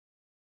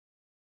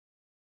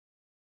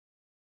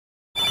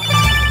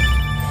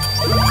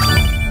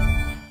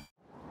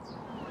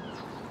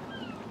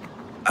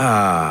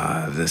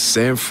Ah, the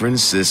San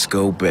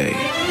Francisco Bay.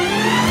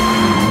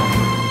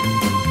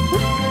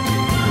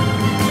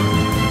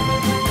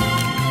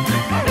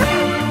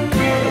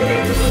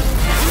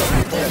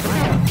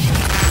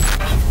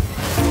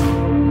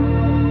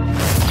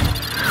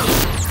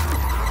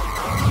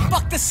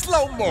 Fuck the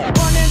slow-mo.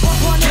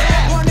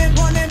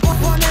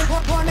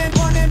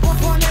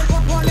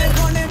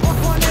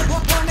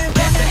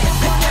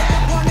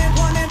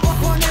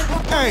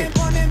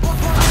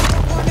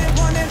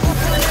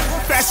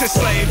 Fascist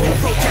slave who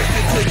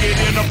protested to get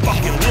in a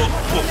fucking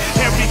lookbook.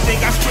 Everything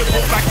I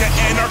scribbled like an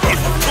anarchist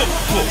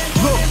cookbook.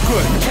 Look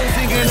good,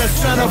 posing in the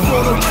center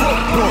for the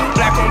cookbook.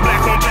 Black on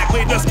black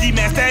with the ski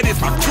mask, that is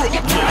my crook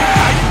look.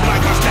 How you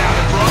like my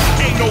styling, bro?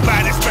 Ain't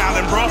nobody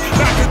styling, bro.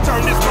 About to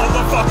turn this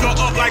motherfucker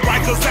up like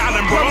Rikers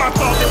Island, bro. My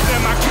thuggers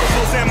and my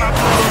cripples and my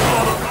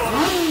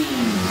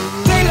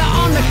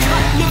on the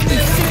cut, looking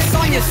six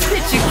on your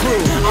stitching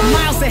crew. I'm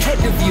miles ahead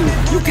of you,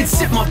 you can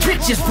sip my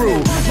bitches brew.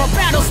 My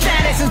battle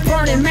status is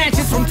burning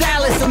mansions from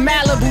Dallas to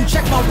Malibu.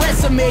 Check my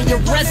resume, your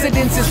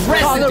residence is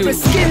residue. Call her a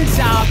skin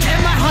job,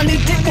 and my honey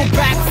dick will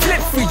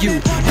backflip for you.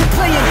 You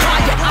playing by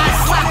your eyes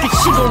socket,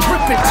 she gon'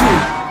 rip it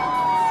too.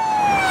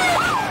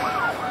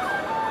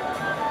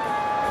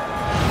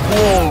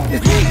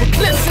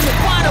 Eclipse in the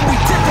bottom, we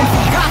tipping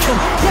from Gotham.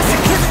 Yes,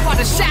 eclipsed by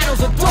the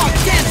shadows of dark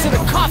dance to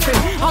the coffin.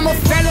 I'm a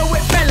fellow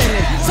with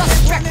melanin,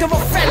 suspect of a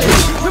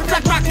felony. With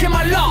black rock in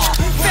my law,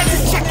 feds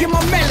is checking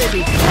my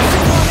melody.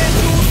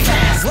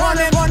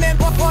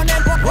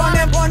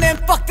 Running,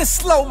 fuck the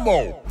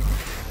slow-mo.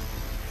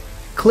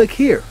 Click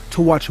here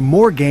to watch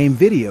more game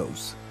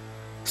videos.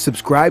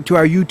 Subscribe to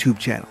our YouTube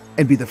channel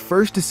and be the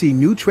first to see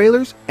new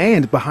trailers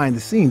and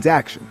behind-the-scenes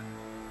action.